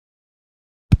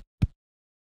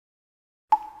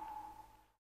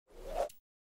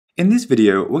In this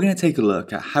video, we're going to take a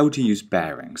look at how to use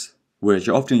bearings, which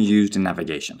are often used in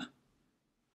navigation.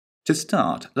 To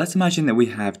start, let's imagine that we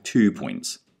have 2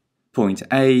 points, point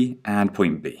A and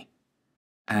point B,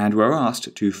 and we're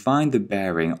asked to find the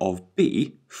bearing of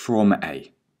B from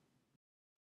A.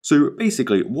 So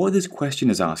basically, what this question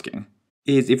is asking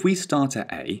is if we start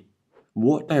at A,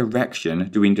 what direction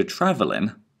do we need to travel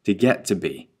in to get to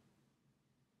B?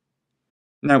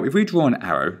 Now, if we draw an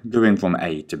arrow going from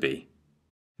A to B,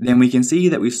 then we can see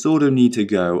that we sort of need to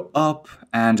go up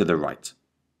and to the right,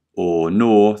 or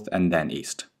north and then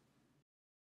east.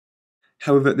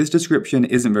 However, this description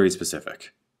isn't very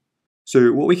specific.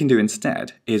 So what we can do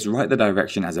instead is write the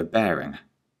direction as a bearing.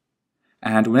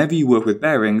 And whenever you work with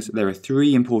bearings, there are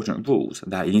 3 important rules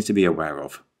that you need to be aware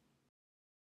of.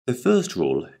 The first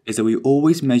rule is that we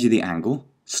always measure the angle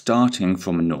starting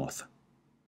from north.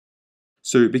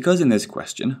 So because in this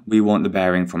question we want the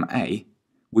bearing from A,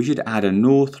 we should add a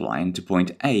north line to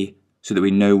point A so that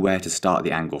we know where to start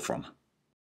the angle from.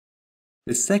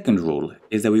 The second rule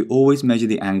is that we always measure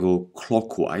the angle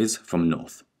clockwise from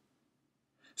north.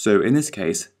 So in this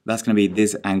case, that's going to be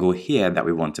this angle here that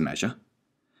we want to measure,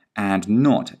 and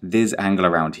not this angle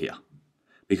around here,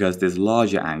 because this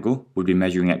larger angle would be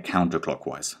measuring it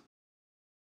counterclockwise.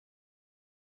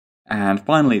 And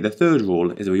finally, the third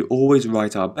rule is that we always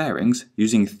write our bearings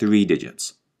using 3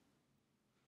 digits.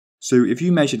 So if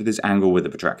you measured this angle with a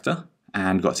protractor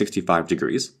and got 65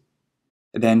 degrees,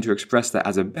 then to express that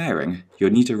as a bearing, you'll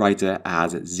need to write it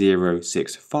as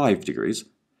 065 degrees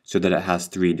so that it has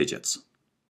 3 digits.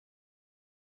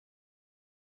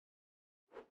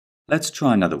 Let's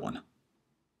try another one.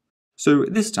 So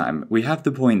this time we have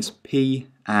the points P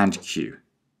and Q,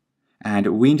 and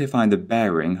we need to find the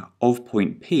bearing of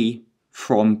point P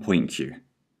from point Q.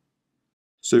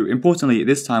 So importantly,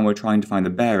 this time we're trying to find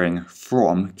the bearing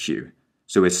from Q.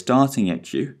 So we're starting at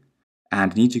Q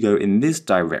and need to go in this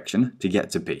direction to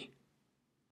get to P.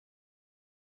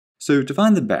 So to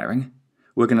find the bearing,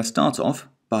 we're going to start off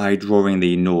by drawing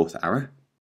the north arrow,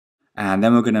 and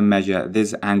then we're going to measure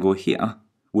this angle here,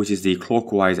 which is the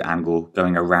clockwise angle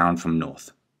going around from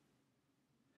north.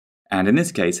 And in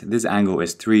this case, this angle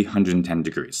is 310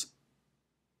 degrees.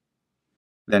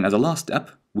 Then as a last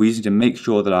step, we need to make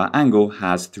sure that our angle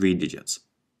has 3 digits,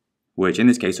 which in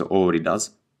this case it already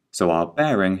does, so our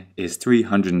bearing is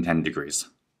 310 degrees.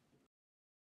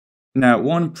 Now,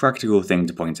 one practical thing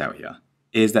to point out here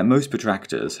is that most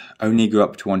protractors only go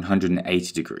up to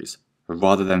 180 degrees,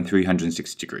 rather than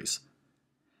 360 degrees.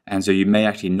 And so you may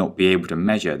actually not be able to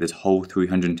measure this whole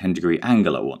 310 degree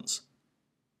angle at once.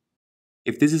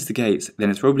 If this is the case, then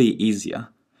it's probably easier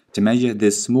to measure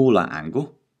this smaller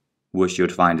angle, which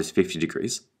you'd find is 50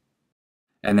 degrees,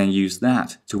 and then use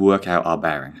that to work out our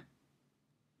bearing,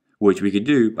 which we could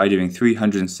do by doing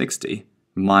 360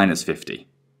 minus 50.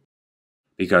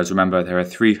 Because remember, there are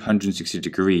 360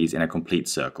 degrees in a complete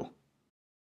circle.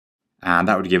 And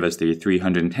that would give us the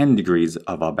 310 degrees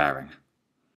of our bearing.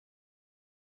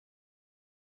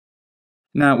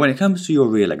 Now, when it comes to your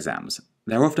real exams,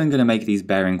 they're often going to make these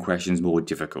bearing questions more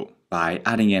difficult by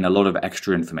adding in a lot of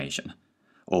extra information,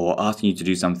 or asking you to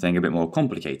do something a bit more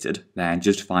complicated than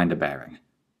just find a bearing.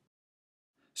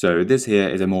 So this here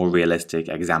is a more realistic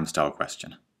exam-style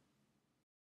question.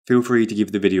 Feel free to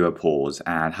give the video a pause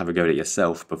and have a go at it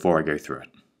yourself before I go through it.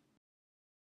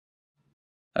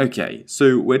 Okay,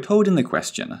 so we're told in the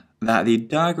question that the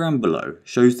diagram below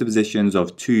shows the positions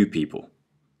of 2 people,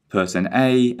 person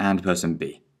A and person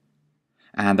B,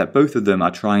 and that both of them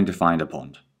are trying to find a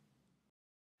pond.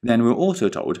 Then we're also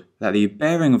told that the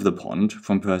bearing of the pond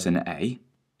from person A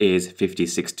is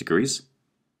 56 degrees,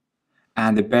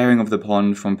 and the bearing of the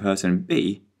pond from person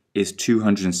B is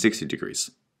 260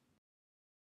 degrees.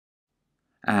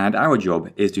 And our job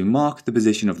is to mark the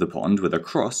position of the pond with a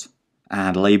cross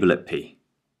and label it P.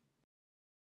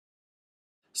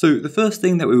 So the first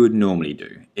thing that we would normally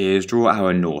do is draw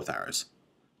our north arrows,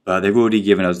 but they've already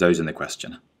given us those in the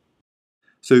question.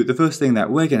 So the first thing that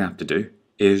we're going to have to do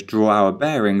is draw our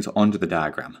bearings onto the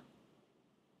diagram.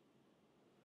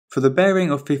 For the bearing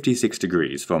of 56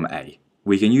 degrees from A,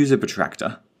 we can use a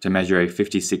protractor to measure a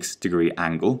 56 degree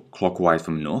angle clockwise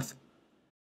from north,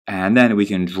 and then we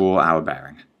can draw our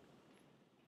bearing.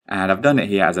 And I've done it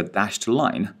here as a dashed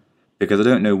line because I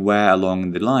don't know where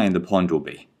along the line the pond will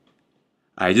be.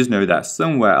 I just know that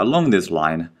somewhere along this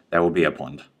line there will be a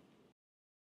pond.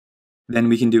 Then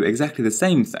we can do exactly the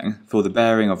same thing for the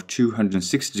bearing of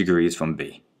 260 degrees from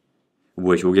B,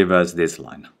 which will give us this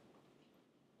line.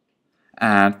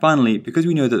 And finally, because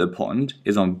we know that the pond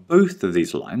is on both of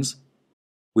these lines,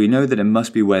 we know that it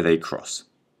must be where they cross,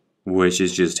 which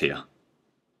is just here.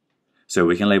 So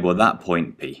we can label that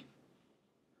point P.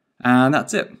 And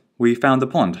that's it. We found the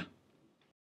pond.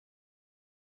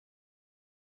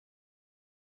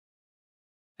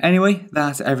 Anyway,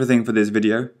 that's everything for this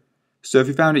video. So if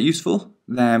you found it useful,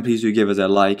 then please do give us a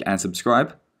like and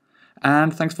subscribe.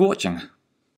 And thanks for watching.